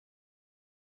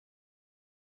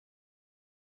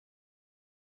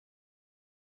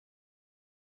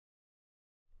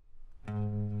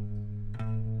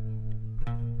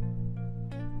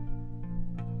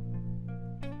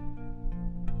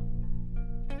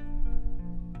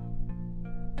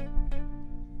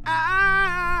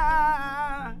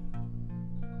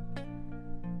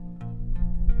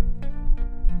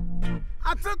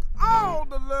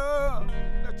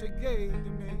gave to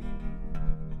me.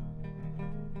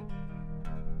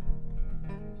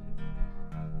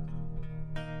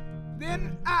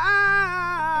 Then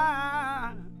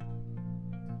I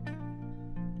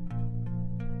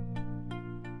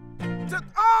took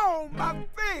all my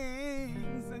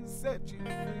things and set you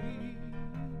free.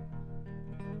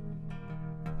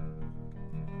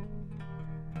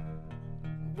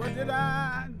 What did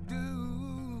I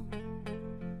do?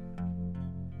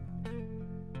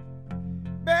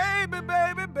 Baby,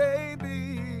 baby,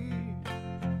 baby,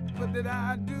 what did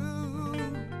I do?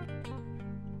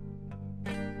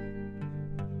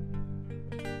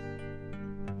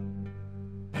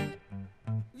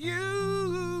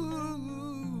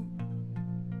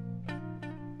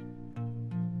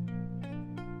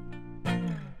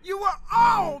 You were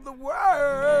all the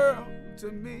world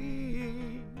to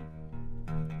me.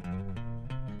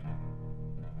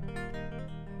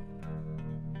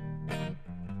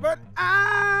 But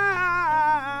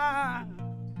I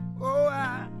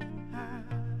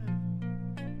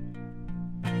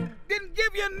didn't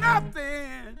give you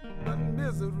nothing but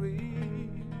misery.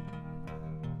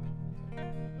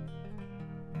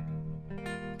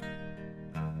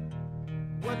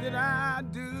 What did I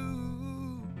do?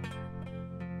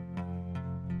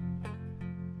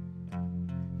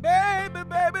 Baby,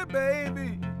 baby,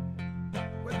 baby,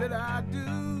 what did I do?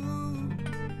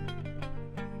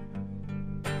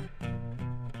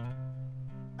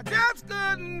 I just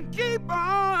couldn't keep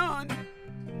on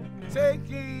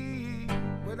taking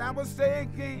what I was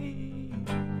taking,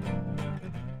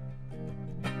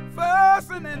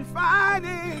 fussing and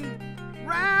fighting,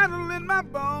 rattling my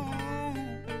bones.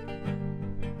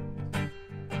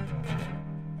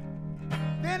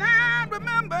 Then I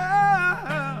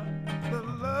remember the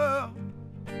love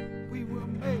we were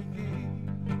making.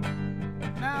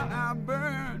 Now I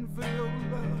burn for your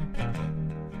love,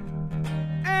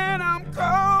 and I'm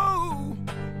cold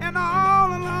and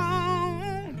all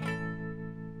alone.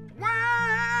 Why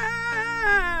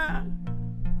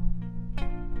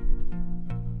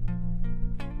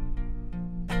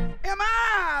am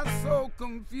I so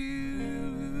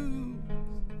confused?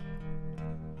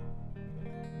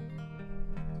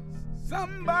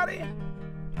 Somebody,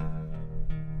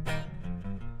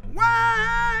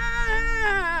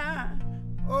 why,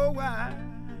 oh why,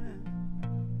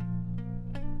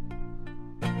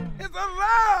 is a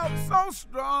love so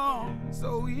strong,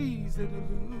 so easy to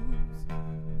lose?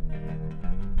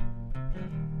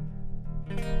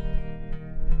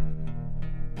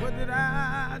 What did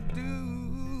I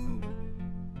do?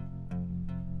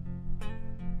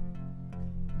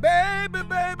 Baby,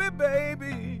 baby,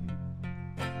 baby,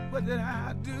 what did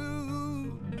I do?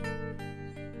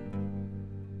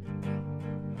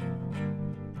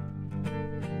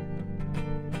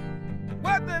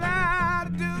 What did I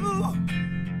do?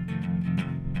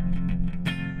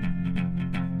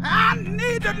 I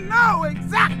need to know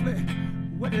exactly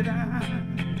what did I do?